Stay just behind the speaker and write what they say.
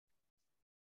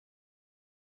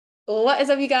What is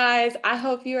up, you guys? I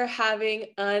hope you are having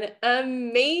an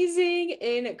amazing,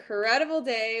 incredible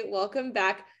day. Welcome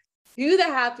back to the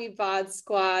Happy Pod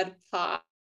Squad pod.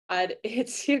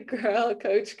 It's your girl,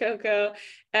 Coach Coco,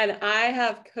 and I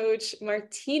have Coach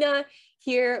Martina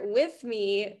here with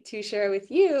me to share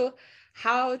with you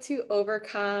how to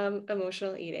overcome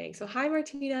emotional eating. So, hi,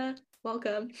 Martina.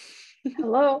 Welcome.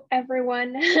 Hello,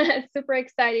 everyone. Super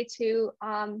excited to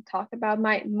talk about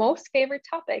my most favorite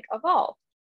topic of all.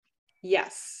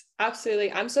 Yes,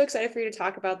 absolutely. I'm so excited for you to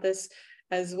talk about this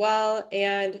as well.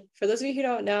 And for those of you who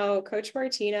don't know, Coach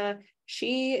Martina,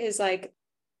 she is like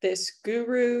this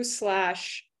guru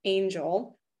slash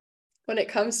angel when it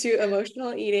comes to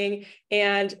emotional eating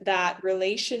and that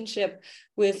relationship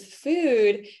with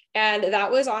food. And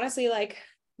that was honestly like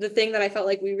the thing that I felt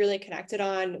like we really connected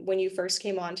on when you first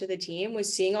came onto the team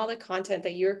was seeing all the content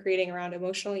that you were creating around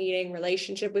emotional eating,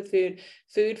 relationship with food,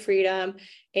 food freedom,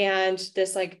 and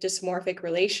this like dysmorphic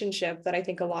relationship that I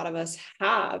think a lot of us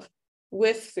have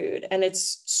with food. And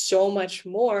it's so much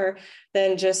more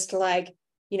than just like,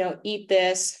 eat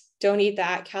this, don't eat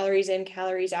that, calories in,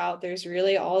 calories out. There's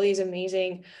really all these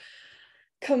amazing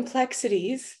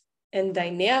complexities and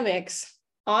dynamics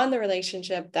on the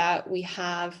relationship that we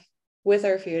have with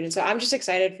our food. And so I'm just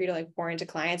excited for you to like pour into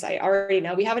clients. I already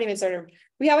know we haven't even started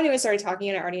talking,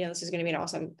 and I already know this is going to be an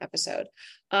awesome episode.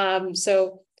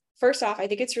 So first off, I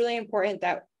think it's really important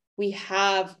that we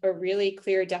have a really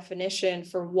clear definition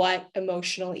for what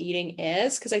emotional eating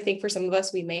is, because I think for some of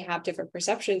us, we may have different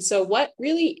perceptions. So what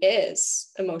really is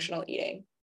emotional eating?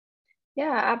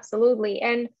 Yeah, absolutely.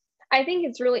 And I think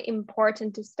it's really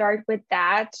important to start with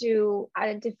that to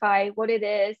identify what it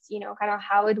is, kind of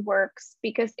how it works,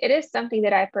 because it is something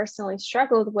that I personally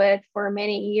struggled with for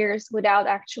many years without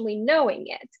actually knowing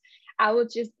it. I would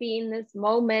just be in this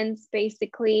moments,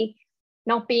 basically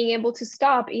not being able to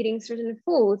stop eating certain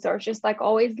foods or just like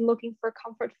always looking for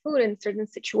comfort food in certain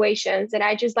situations. And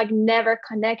I just like never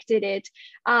connected it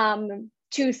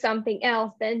to something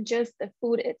else than just the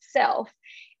food itself.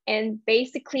 And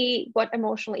basically, what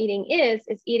emotional eating is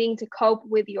eating to cope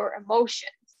with your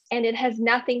emotions. And it has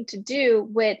nothing to do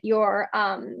with your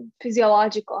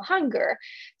physiological hunger.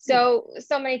 So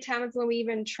many times when we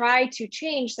even try to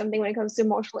change something when it comes to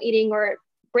emotional eating or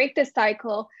break the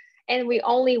cycle, and we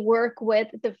only work with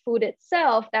the food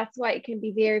itself, that's why it can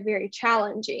be very, very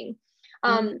challenging.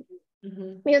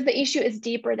 Because the issue is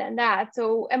deeper than that.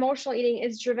 So emotional eating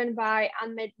is driven by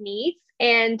unmet needs,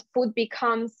 and food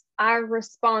becomes our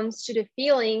response to the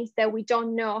feelings that we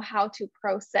don't know how to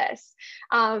process,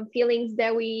 feelings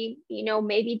that we,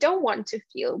 maybe don't want to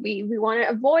feel. We want to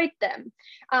avoid them.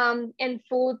 And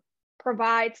food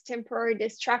provides temporary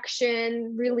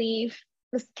distraction, relief,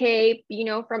 escape,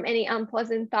 from any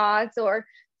unpleasant thoughts or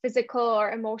physical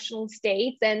or emotional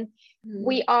states. And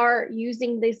we are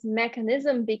using this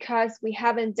mechanism because we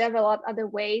haven't developed other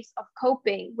ways of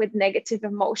coping with negative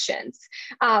emotions.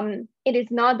 It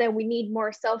is not that we need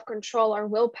more self-control or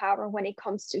willpower when it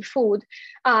comes to food.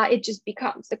 It just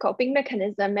becomes the coping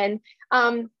mechanism. And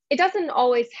it doesn't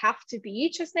always have to be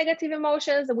just negative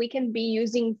emotions. We can be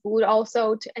using food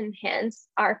also to enhance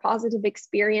our positive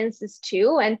experiences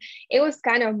too. And it was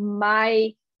kind of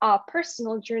my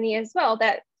personal journey as well,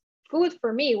 that food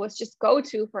for me was just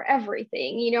go-to for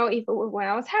everything. If it was when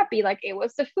I was happy, like it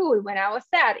was the food. When I was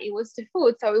sad, it was the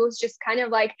food. So it was just kind of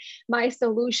like my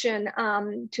solution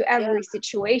to every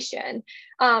situation.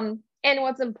 And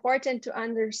what's important to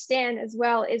understand as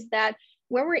well is that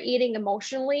when we're eating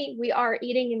emotionally, we are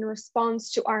eating in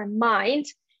response to our mind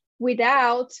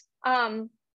without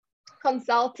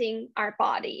consulting our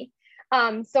body.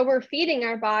 So we're feeding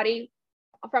our body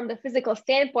from the physical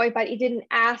standpoint, but it didn't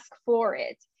ask for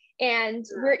it. And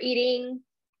we're eating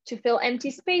to fill empty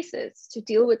spaces, to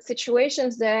deal with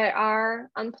situations that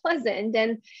are unpleasant.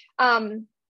 And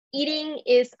eating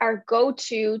is our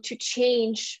go-to to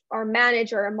change or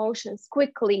manage our emotions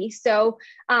quickly. So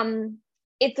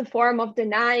it's a form of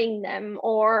denying them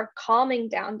or calming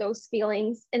down those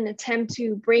feelings in an attempt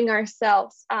to bring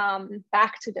ourselves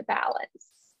back to the balance.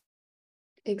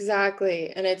 Exactly.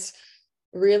 And it's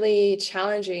really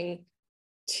challenging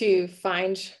to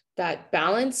find that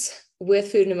balance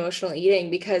with food and emotional eating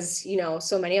because,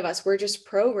 so many of us, we're just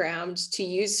programmed to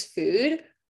use food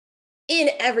in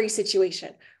every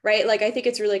situation, right? Like, I think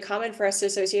it's really common for us to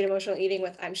associate emotional eating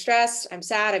with I'm stressed, I'm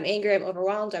sad, I'm angry, I'm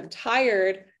overwhelmed, I'm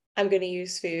tired, I'm going to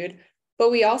use food.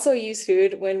 But we also use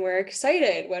food when we're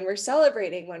excited, when we're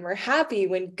celebrating, when we're happy,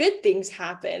 when good things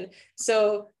happen.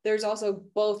 So there's also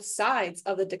both sides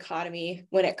of the dichotomy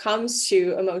when it comes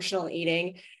to emotional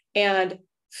eating. And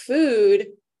food,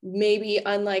 maybe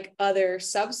unlike other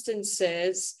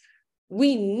substances,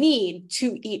 we need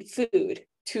to eat food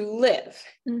to live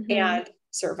and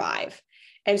survive.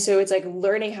 And so it's like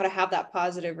learning how to have that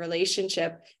positive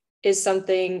relationship is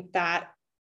something that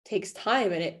takes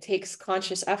time and it takes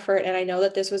conscious effort. And I know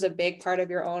that this was a big part of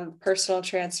your own personal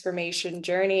transformation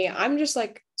journey. I'm just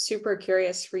like super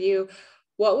curious for you.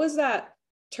 What was that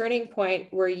turning point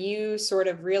where you sort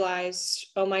of realized,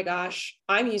 oh my gosh,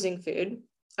 I'm using food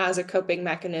as a coping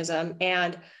mechanism?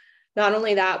 And not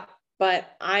only that, but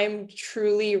I'm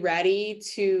truly ready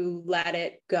to let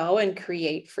it go and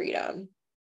create freedom.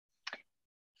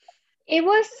 It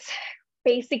was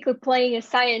basically playing a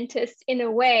scientist in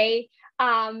a way,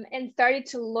 and started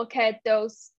to look at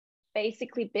those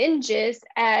basically binges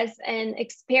as an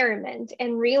experiment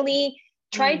and really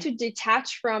try to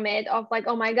detach from it of like,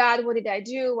 oh my God, what did I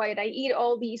do? Why did I eat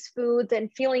all these foods? And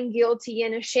feeling guilty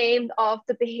and ashamed of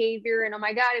the behavior. And oh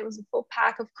my God, it was a full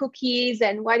pack of cookies.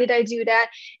 And why did I do that?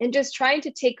 And just trying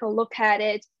to take a look at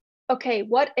it. Okay,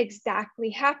 what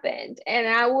exactly happened? And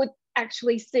I would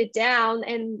actually sit down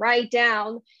and write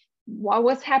down what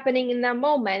was happening in that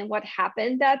moment, what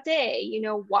happened that day,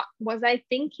 what was I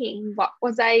thinking, what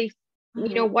was I,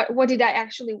 what did I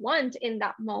actually want in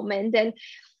that moment. And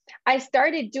I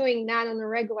started doing that on a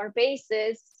regular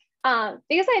basis, because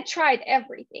I tried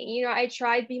everything. I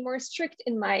tried be more strict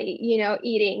in my,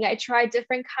 eating. I tried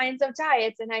different kinds of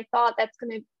diets, and I thought that's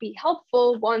going to be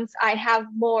helpful once I have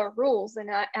more rules and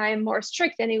I'm more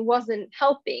strict, and it wasn't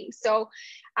helping. So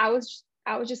I was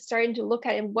just starting to look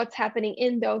at what's happening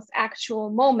in those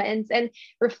actual moments and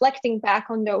reflecting back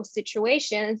on those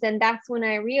situations. And that's when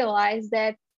I realized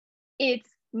that it's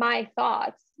my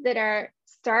thoughts that are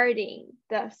starting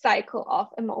the cycle of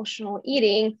emotional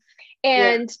eating.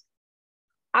 And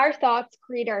our thoughts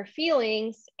create our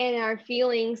feelings, and our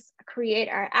feelings create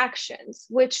our actions,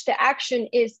 which the action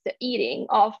is the eating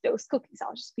of those cookies.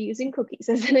 I'll just be using cookies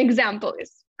as an example.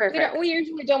 We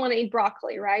usually don't want to eat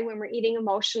broccoli, right, when we're eating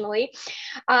emotionally.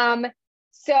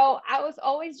 So I was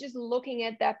always just looking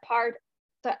at that part,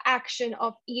 the action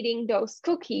of eating those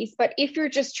cookies. But if you're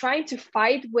just trying to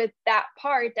fight with that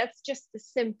part, that's just the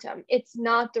symptom. It's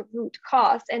not the root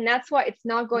cause. And that's why it's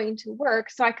not going to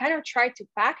work. So I kind of tried to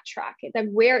backtrack it. Like,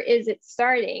 where is it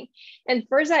starting? And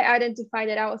first I identified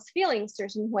that I was feeling a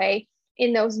certain way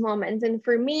in those moments. And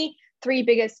for me, 3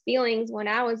 biggest feelings when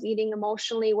I was eating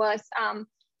emotionally was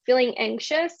feeling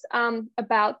anxious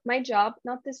about my job,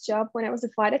 not this job, when I was a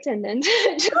flight attendant.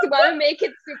 Just want to make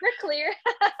it super clear.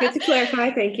 Good to clarify.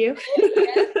 Thank you.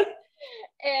 Yes.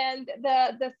 And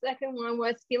the second one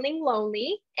was feeling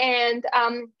lonely. And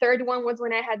third one was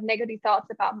when I had negative thoughts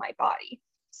about my body.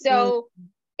 So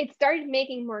it started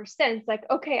making more sense. Like,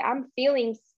 okay, I'm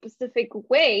feeling specific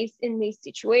ways in these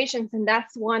situations. And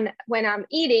that's when I'm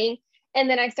eating. And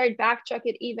then I started backtrack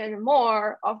it even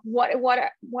more of what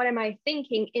am I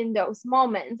thinking in those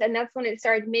moments. And that's when it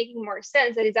started making more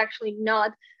sense that it's actually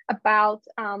not about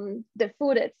the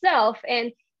food itself.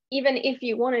 And even if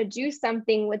you want to do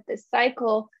something with this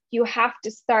cycle, you have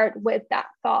to start with that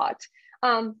thought.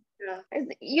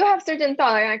 You have certain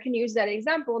thoughts. I can use that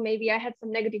example. Maybe I had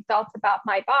some negative thoughts about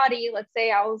my body. Let's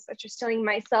say I was just telling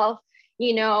myself,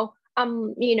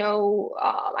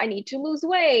 I need to lose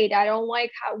weight. I don't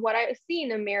like what I see in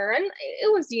the mirror. And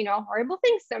it was, horrible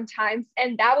things sometimes.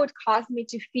 And that would cause me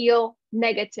to feel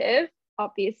negative,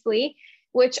 obviously,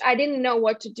 which I didn't know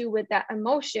what to do with that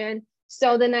emotion.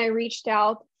 So then I reached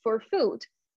out for food.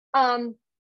 And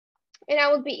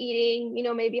I would be eating,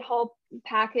 maybe a whole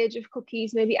package of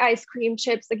cookies, maybe ice cream,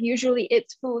 chips. Like, usually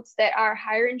it's foods that are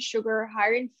higher in sugar,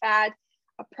 higher in fat,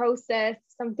 processed,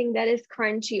 something that is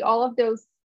crunchy. All of those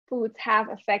foods have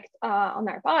effect on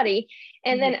our body.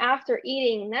 And then after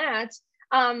eating that,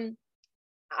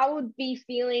 I would be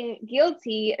feeling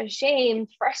guilty, ashamed,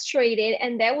 frustrated,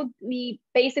 and that would be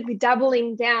basically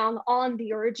doubling down on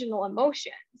the original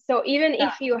emotion. So even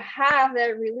if you have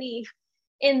that relief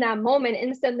in that moment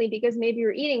instantly, because maybe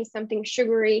you're eating something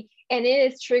sugary and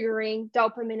it is triggering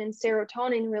dopamine and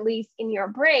serotonin release in your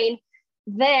brain,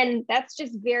 then that's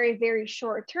just very, very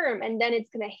short term. And then it's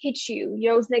going to hit you,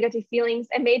 those negative feelings.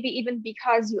 And maybe even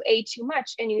because you ate too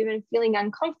much and you're even feeling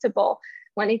uncomfortable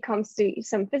when it comes to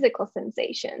some physical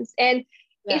sensations. And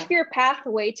if your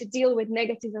pathway to deal with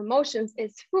negative emotions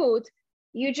is food,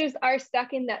 you just are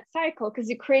stuck in that cycle because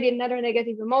you create another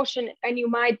negative emotion and you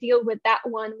might deal with that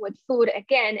one with food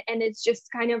again. And it's just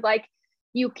kind of like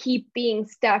you keep being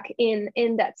stuck in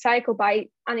that cycle by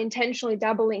unintentionally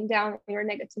doubling down on your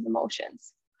negative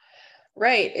emotions.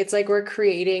 Right. It's like we're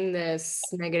creating this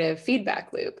negative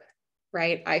feedback loop,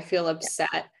 right? I feel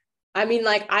upset. I mean,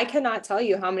 like, I cannot tell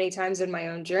you how many times in my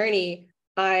own journey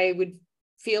I would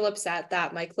feel upset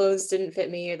that my clothes didn't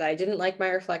fit me, or that I didn't like my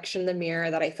reflection in the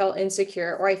mirror, that I felt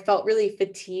insecure, or I felt really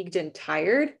fatigued and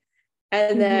tired.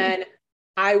 And then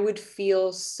I would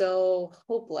feel so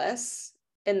hopeless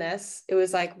in this. It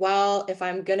was like, well, if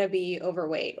I'm going to be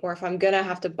overweight, or if I'm going to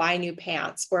have to buy new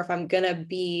pants, or if I'm going to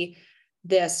be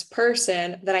this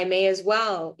person, that I may as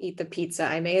well eat the pizza.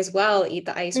 I may as well eat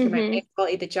the ice cream. I may as well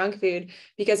eat the junk food,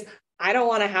 because I don't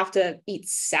want to have to eat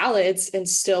salads and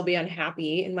still be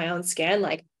unhappy in my own skin.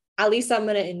 Like, at least I'm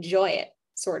going to enjoy it,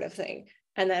 sort of thing.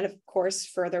 And then, of course,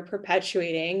 further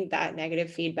perpetuating that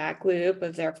negative feedback loop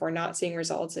of therefore not seeing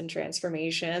results in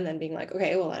transformation, then being like,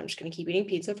 okay, well, I'm just going to keep eating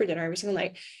pizza for dinner every single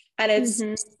night. And it's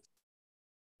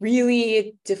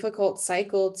really difficult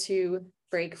cycle to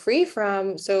break free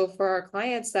from. So for our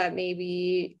clients that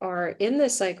maybe are in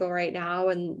this cycle right now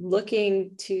and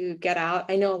looking to get out,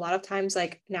 I know a lot of times,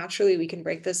 like, naturally we can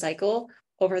break the cycle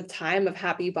over the time of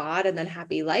happy bod and then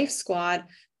happy life squad.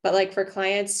 But like for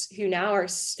clients who now are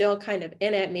still kind of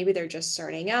in it, maybe they're just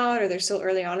starting out, or they're still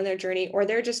early on in their journey, or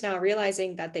they're just now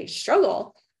realizing that they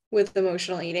struggle with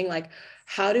emotional eating. Like,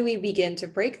 how do we begin to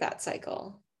break that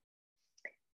cycle?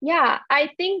 Yeah, I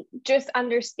think just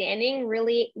understanding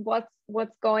really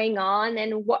what's going on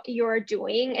and what you're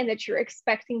doing, and that you're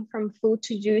expecting from food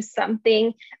to do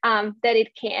something that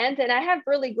it can't. And I have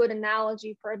really good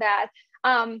analogy for that.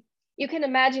 You can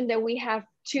imagine that we have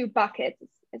two buckets.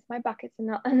 It's my buckets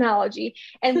analogy.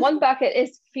 And one bucket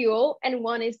is fuel and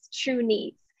one is true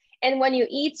needs. And when you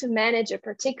eat to manage a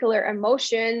particular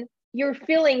emotion, you're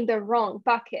filling the wrong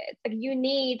bucket. Like,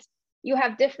 you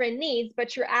have different needs,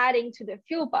 but you're adding to the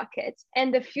fuel bucket,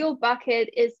 and the fuel bucket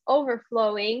is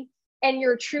overflowing, and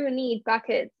your true need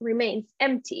bucket remains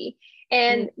empty.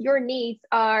 And your needs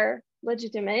are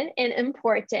legitimate and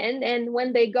important. And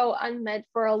when they go unmet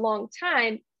for a long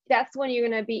time, that's when you're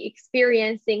going to be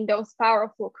experiencing those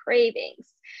powerful cravings.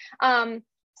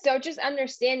 So just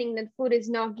understanding that food is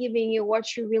not giving you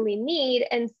what you really need,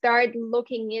 and start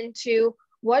looking into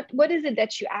what is it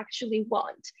that you actually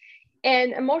want.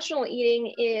 And emotional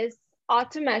eating is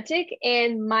automatic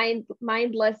and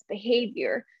mindless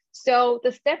behavior. So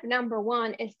the step number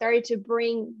one is starting to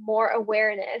bring more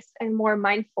awareness and more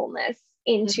mindfulness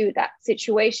into that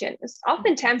situation.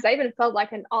 Oftentimes, I even felt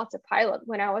like an autopilot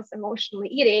when I was emotionally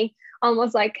eating,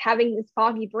 almost like having this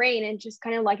foggy brain and just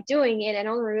kind of like doing it, and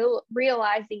only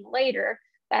realizing later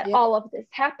that all of this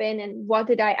happened and what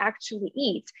did I actually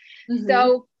eat.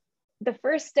 So the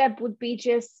first step would be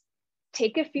just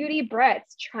take a few deep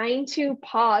breaths, trying to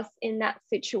pause in that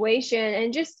situation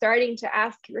and just starting to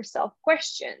ask yourself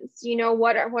questions.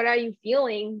 What are you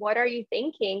feeling? What are you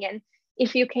thinking? And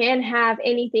if you can have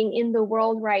anything in the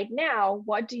world right now,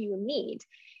 what do you need?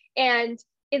 And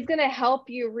it's going to help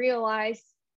you realize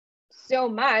so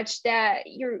much that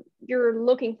you're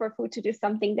looking for food to do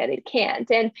something that it can't.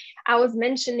 And I was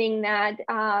mentioning that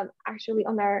actually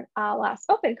on our last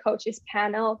Open Coaches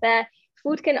panel, that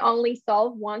food can only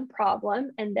solve one problem,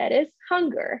 and that is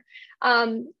hunger.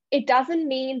 It doesn't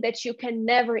mean that you can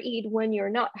never eat when you're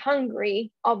not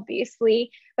hungry,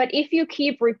 obviously, but if you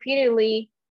keep repeatedly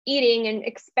eating and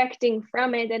expecting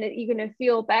from it that you're going to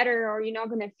feel better, or you're not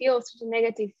going to feel such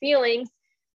negative feelings,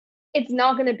 it's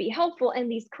not going to be helpful. And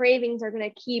these cravings are going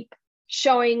to keep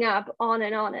showing up on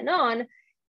and on and on,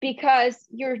 because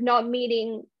you're not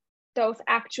meeting those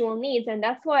actual needs. And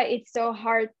that's why it's so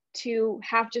hard to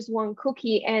have just one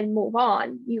cookie and move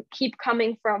on. You keep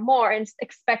coming for more and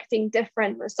expecting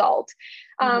different results.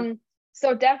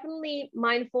 So definitely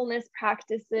mindfulness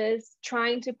practices,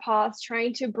 trying to pause,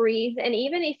 trying to breathe. And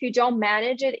even if you don't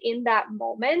manage it in that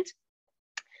moment,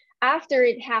 after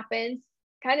it happens,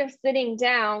 kind of sitting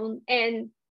down and,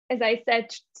 as I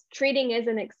said, treating as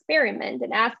an experiment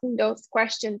and asking those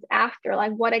questions after,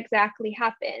 like, what exactly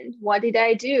happened? What did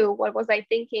I do? What was I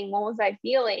thinking? What was I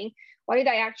feeling? What did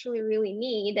I actually really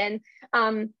need?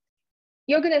 And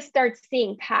you're going to start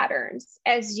seeing patterns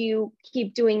as you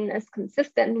keep doing this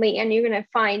consistently. And you're going to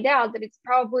find out that it's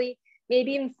probably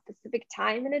maybe in specific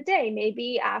time in a day,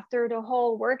 maybe after the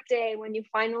whole workday when you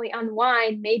finally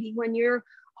unwind, maybe when you're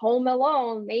home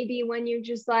alone, maybe when you're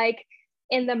just like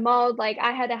in the mode, like,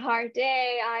 I had a hard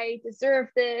day, I deserve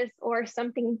this, or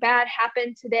something bad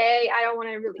happened today, I don't want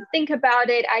to really think about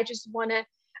it, I just want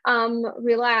to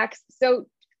relax. So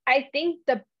I think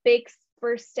the big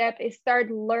first step is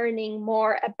start learning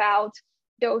more about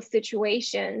those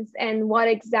situations and what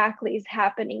exactly is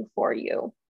happening for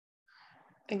you.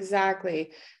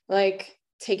 Exactly. Like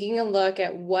taking a look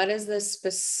at what is the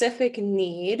specific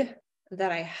need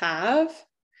that I have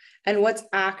and what's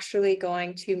actually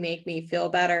going to make me feel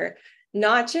better,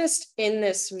 not just in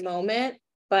this moment,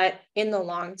 but in the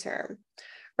long term,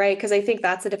 right? Because I think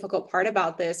that's the difficult part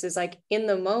about this is like in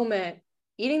the moment,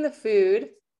 eating the food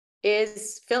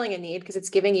is filling a need because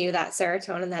it's giving you that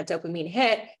serotonin, that dopamine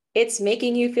hit. It's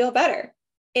making you feel better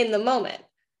in the moment,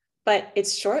 but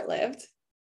it's short-lived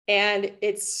and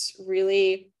it's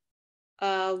really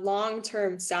a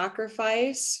long-term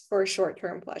sacrifice for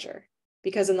short-term pleasure.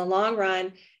 Because in the long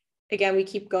run, again, we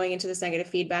keep going into this negative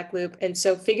feedback loop. And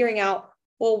so figuring out,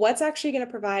 well, what's actually going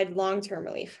to provide long-term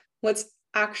relief? What's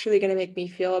actually going to make me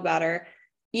feel better,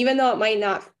 even though it might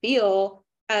not feel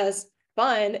as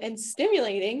fun and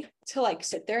stimulating to like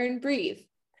sit there and breathe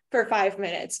for 5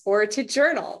 minutes or to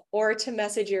journal or to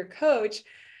message your coach,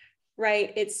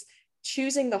 right? It's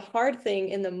choosing the hard thing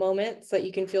in the moment so that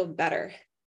you can feel better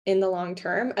in the long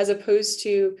term, as opposed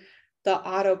to the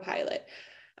autopilot.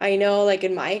 I know, like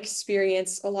in my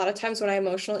experience, a lot of times when I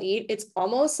emotional eat, it's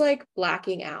almost like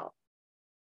blacking out.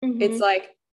 It's like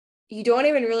you don't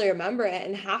even really remember it.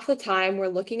 And half the time we're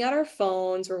looking at our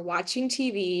phones, we're watching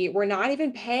TV, we're not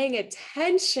even paying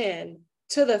attention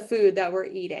to the food that we're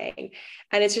eating.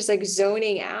 And it's just like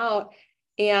zoning out.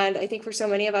 And I think for so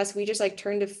many of us, we just like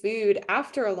turn to food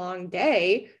after a long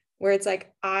day where it's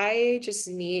like, I just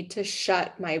need to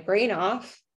shut my brain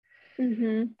off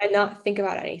and not think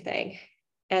about anything.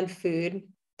 And food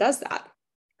does that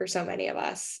for so many of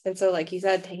us. And so, like you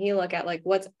said, taking a look at like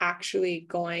what's actually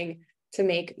going to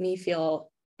make me feel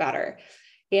better.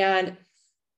 And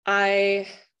I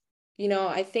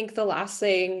think the last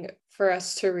thing for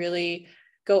us to really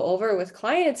go over with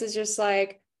clients is just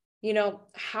like,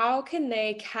 how can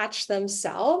they catch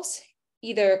themselves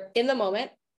either in the moment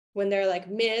when they're like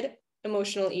mid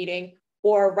emotional eating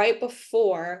or right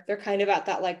before they're kind of at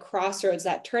that like crossroads,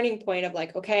 that turning point of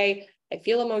like, okay, I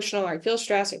feel emotional, or I feel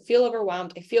stressed, I feel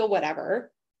overwhelmed, I feel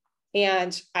whatever.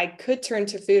 And I could turn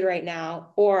to food right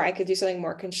now, or I could do something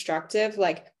more constructive.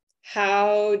 Like,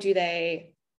 how do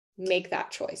they make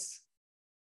that choice?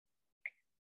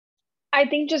 I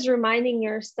think just reminding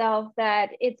yourself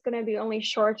that it's going to be only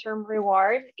short-term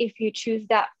reward if you choose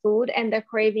that food, and the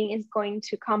craving is going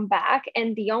to come back.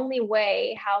 And the only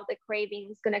way how the craving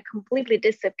is going to completely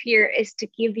disappear is to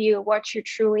give you what you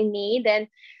truly need.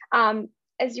 And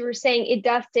as you were saying, it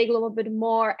does take a little bit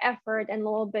more effort and a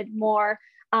little bit more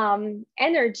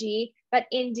energy, but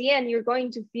in the end, you're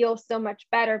going to feel so much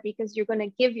better because you're going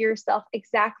to give yourself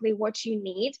exactly what you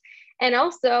need. And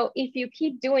also, if you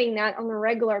keep doing that on a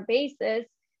regular basis,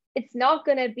 it's not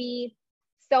going to be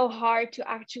so hard to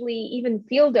actually even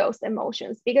feel those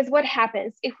emotions. Because what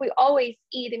happens if we always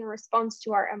eat in response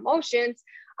to our emotions,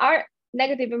 our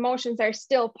negative emotions are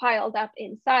still piled up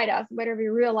inside us, whether we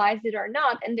realize it or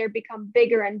not, and they become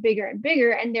bigger and bigger and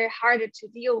bigger, and they're harder to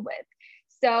deal with.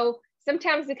 So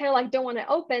sometimes we kind of like don't want to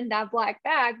open that black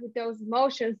bag with those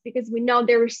emotions because we know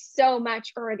there is so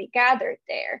much already gathered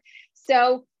there.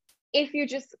 So if you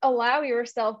just allow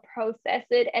yourself process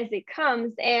it as it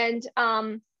comes, and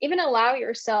even allow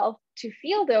yourself to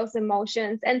feel those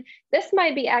emotions, and this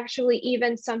might be actually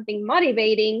even something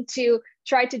motivating to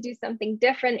try to do something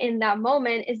different in that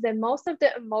moment, is that most of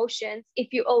the emotions,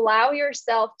 if you allow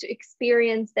yourself to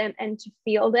experience them and to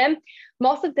feel them,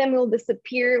 most of them will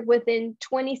disappear within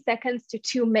 20 seconds to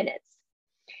 2 minutes.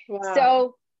 Wow.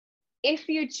 So if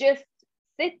you just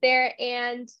sit there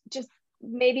and just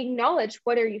maybe acknowledge,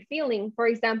 what are you feeling? For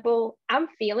example, I'm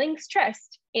feeling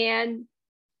stressed, and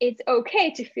it's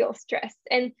okay to feel stressed,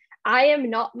 and I am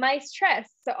not my stress.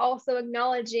 So also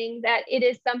acknowledging that it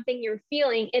is something you're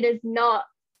feeling, it is not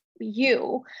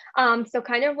you. So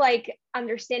kind of like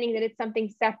understanding that it's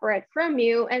something separate from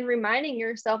you, and reminding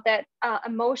yourself that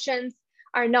emotions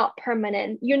are not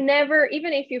permanent. You never,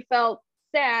 even if you felt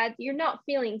sad, you're not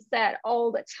feeling sad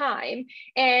all the time.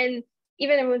 And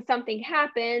even when something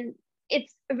happened,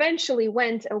 it's eventually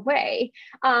went away.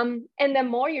 And the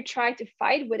more you try to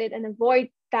fight with it and avoid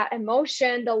that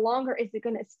emotion, the longer is it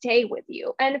going to stay with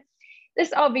you. And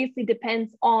this obviously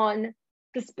depends on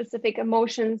the specific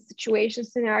emotions, situation,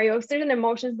 scenarios. Certain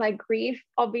emotions like grief,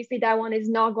 obviously that one is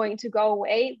not going to go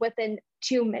away within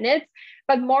 2 minutes,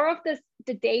 but more of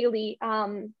the daily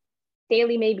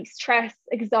maybe stress,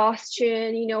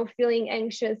 exhaustion, feeling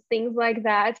anxious, things like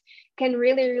that can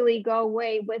really go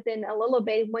away within a little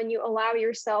bit when you allow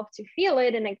yourself to feel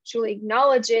it and actually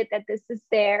acknowledge it, that this is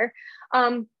there.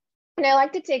 And I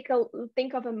like to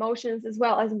think of emotions as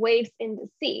well as waves in the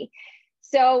sea.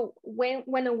 So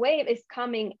when a wave is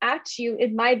coming at you,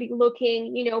 it might be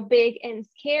looking, big and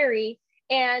scary.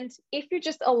 And if you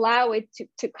just allow it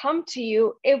to come to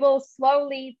you, it will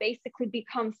slowly basically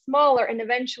become smaller and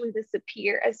eventually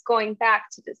disappear as going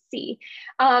back to the sea.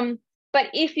 But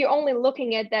if you're only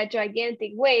looking at that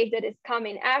gigantic wave that is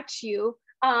coming at you,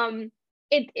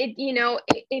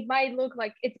 it might look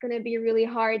like it's going to be really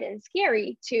hard and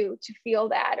scary to feel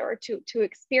that or to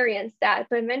experience that,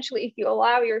 but eventually if you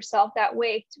allow yourself that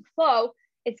wave to flow,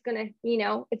 it's going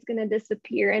to, it's going to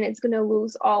disappear and it's going to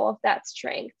lose all of that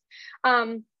strength.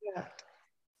 Yeah.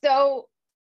 So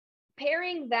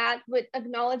pairing that with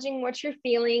acknowledging what you're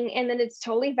feeling, and then it's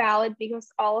totally valid because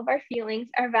all of our feelings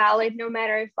are valid, no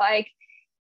matter if like,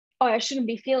 oh, I shouldn't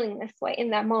be feeling this way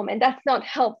in that moment. That's not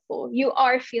helpful. You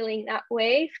are feeling that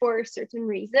way for a certain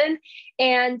reason.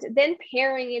 And then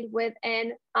pairing it with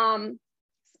an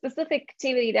specific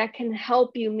activity that can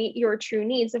help you meet your true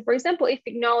needs. So for example, if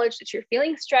you acknowledge that you're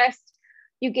feeling stressed,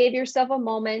 you gave yourself a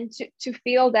moment to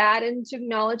feel that and to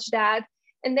acknowledge that.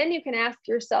 And then you can ask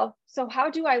yourself, so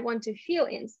how do I want to feel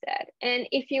instead? And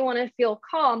if you want to feel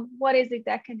calm, what is it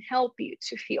that can help you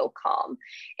to feel calm?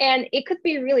 And it could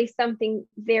be really something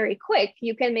very quick.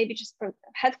 You can maybe just put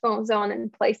headphones on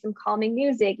and play some calming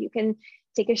music. You can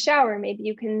take a shower. Maybe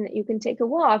you can take a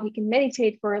walk. You can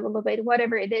meditate for a little bit,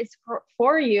 whatever it is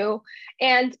for you.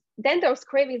 And then those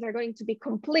cravings are going to be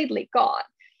completely gone.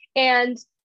 And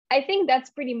I think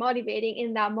that's pretty motivating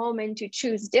in that moment to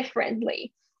choose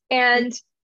differently. And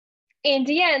in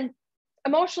the end,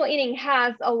 emotional eating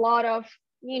has a lot of,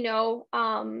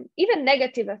 even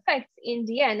negative effects in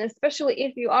the end, especially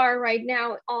if you are right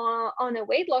now on a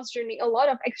weight loss journey. A lot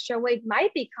of extra weight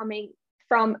might be coming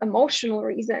from emotional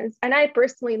reasons. And I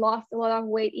personally lost a lot of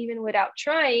weight even without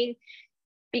trying,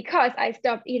 because I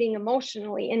stopped eating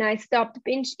emotionally and I stopped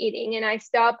binge eating and I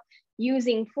stopped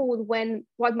using food when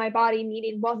what my body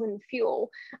needed wasn't fuel.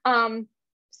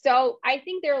 So I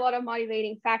think there are a lot of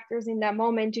motivating factors in that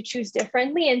moment to choose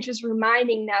differently, and just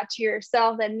reminding that to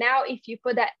yourself that now if you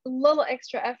put that little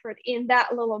extra effort in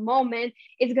that little moment,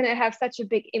 it's going to have such a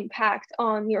big impact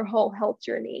on your whole health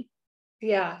journey.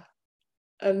 Yeah.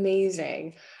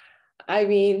 Amazing. I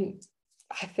mean,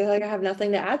 I feel like I have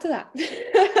nothing to add to that.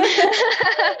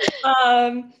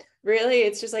 Really,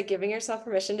 it's just like giving yourself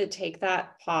permission to take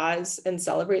that pause and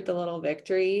celebrate the little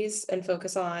victories and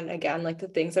focus on, again, like the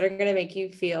things that are going to make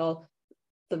you feel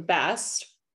the best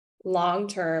long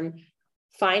term,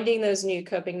 finding those new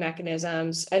coping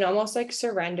mechanisms and almost like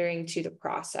surrendering to the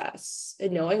process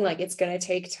and knowing like it's going to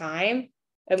take time.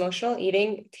 Emotional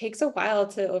eating takes a while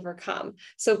to overcome.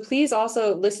 So please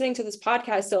also, listening to this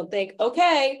podcast, don't think,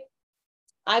 okay,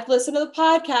 I've listened to the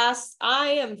podcast, I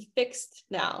am fixed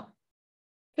now.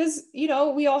 Because,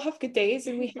 we all have good days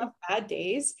and we have bad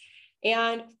days.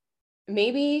 And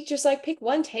maybe just like pick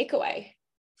one takeaway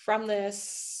from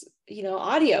this,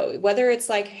 audio, whether it's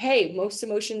like, hey, most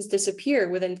emotions disappear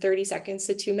within 30 seconds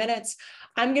to 2 minutes.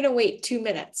 I'm going to wait 2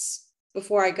 minutes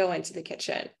before I go into the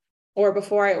kitchen, or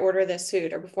before I order this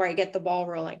food, or before I get the ball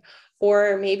rolling.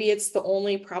 Or maybe it's the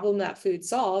only problem that food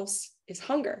solves is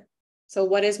hunger. So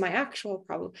what is my actual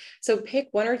problem? So pick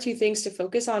one or two things to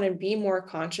focus on and be more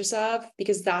conscious of,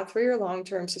 because that's where your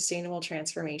long-term sustainable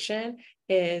transformation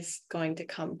is going to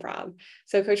come from.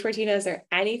 So Coach Martina, is there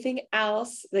anything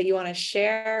else that you want to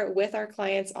share with our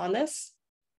clients on this?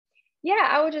 Yeah,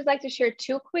 I would just like to share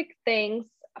two quick things.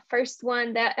 First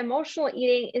one, that emotional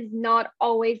eating is not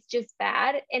always just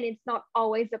bad, and it's not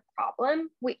always a problem.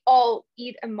 We all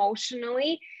eat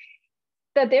emotionally.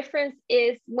 The difference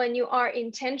is when you are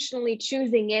intentionally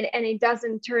choosing it and it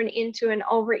doesn't turn into an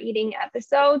overeating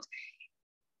episode,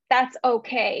 that's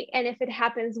okay. And if it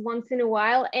happens once in a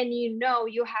while and you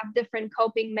have different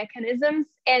coping mechanisms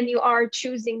and you are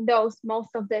choosing those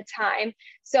most of the time.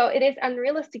 So it is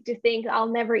unrealistic to think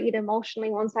I'll never eat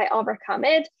emotionally once I overcome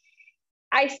it.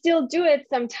 I still do it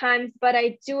sometimes, but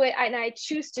I do it and I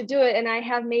choose to do it. And I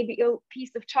have maybe a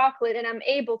piece of chocolate and I'm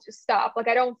able to stop. Like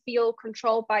I don't feel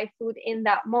controlled by food in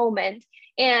that moment.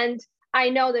 And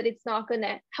I know that it's not going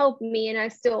to help me. And I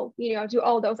still, do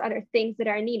all those other things that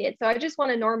are needed. So I just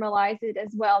want to normalize it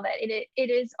as well, that it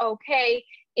is okay.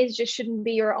 It just shouldn't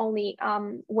be your only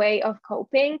way of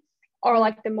coping, or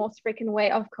like the most frequent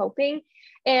way of coping.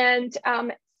 And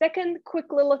second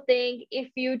quick little thing, if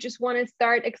you just want to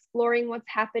start exploring what's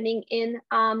happening in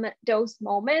those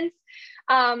moments,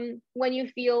 when you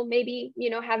feel maybe,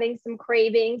 having some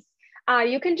cravings,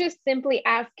 you can just simply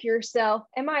ask yourself,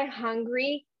 am I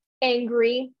hungry,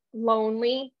 angry,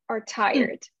 lonely, or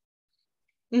tired?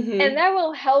 Mm-hmm. And that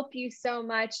will help you so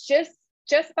much just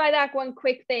by that one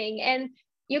quick thing. And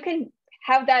you can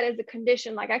have that as a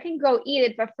condition, like I can go eat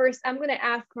it, but first I'm going to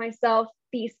ask myself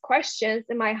these questions.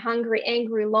 Am I hungry,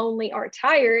 angry, lonely, or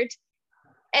tired?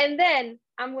 And then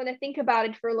I'm going to think about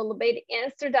it for a little bit,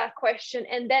 answer that question,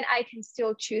 and then I can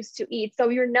still choose to eat. So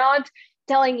you're not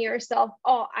telling yourself,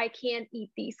 oh, I can't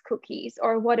eat these cookies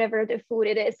or whatever the food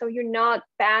it is. So you're not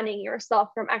banning yourself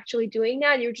from actually doing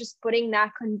that. You're just putting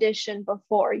that condition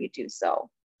before you do so.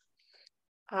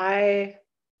 I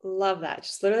love that.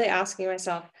 Just literally asking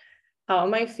myself, how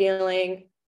am I feeling?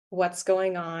 What's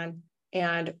going on?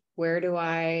 And where do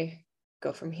I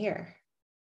go from here?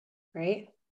 Right?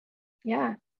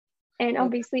 Yeah. And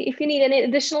obviously, if you need any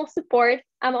additional support,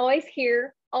 I'm always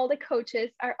here. All the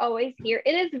coaches are always here.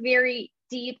 It is very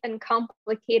deep and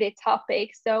complicated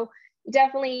topic. So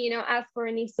definitely, ask for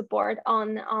any support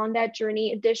on that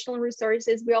journey, additional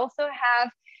resources. We also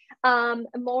have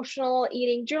emotional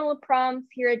eating journal prompts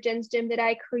here at Jen's Gym that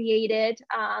I created.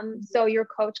 So your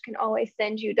coach can always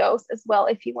send you those as well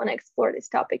if you want to explore this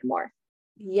topic more.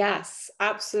 Yes,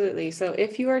 absolutely. So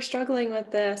if you are struggling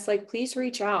with this, like, please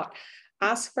reach out,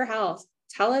 ask for help,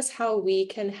 tell us how we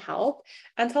can help,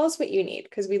 and tell us what you need,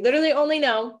 because we literally only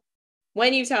know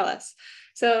when you tell us.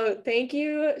 So thank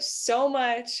you so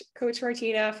much, Coach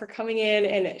Martina, for coming in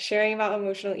and sharing about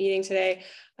emotional eating today.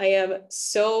 I am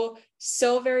so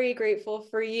very grateful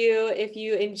for you. If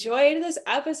you enjoyed this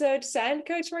episode, send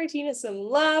Coach Martina some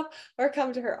love, or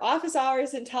come to her office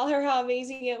hours and tell her how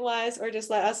amazing it was, or just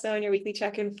let us know in your weekly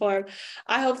check-in form.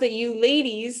 I hope that you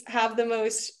ladies have the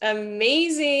most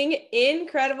amazing,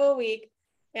 incredible week.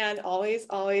 And always,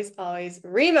 always, always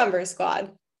remember,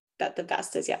 squad, that the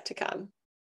best is yet to come.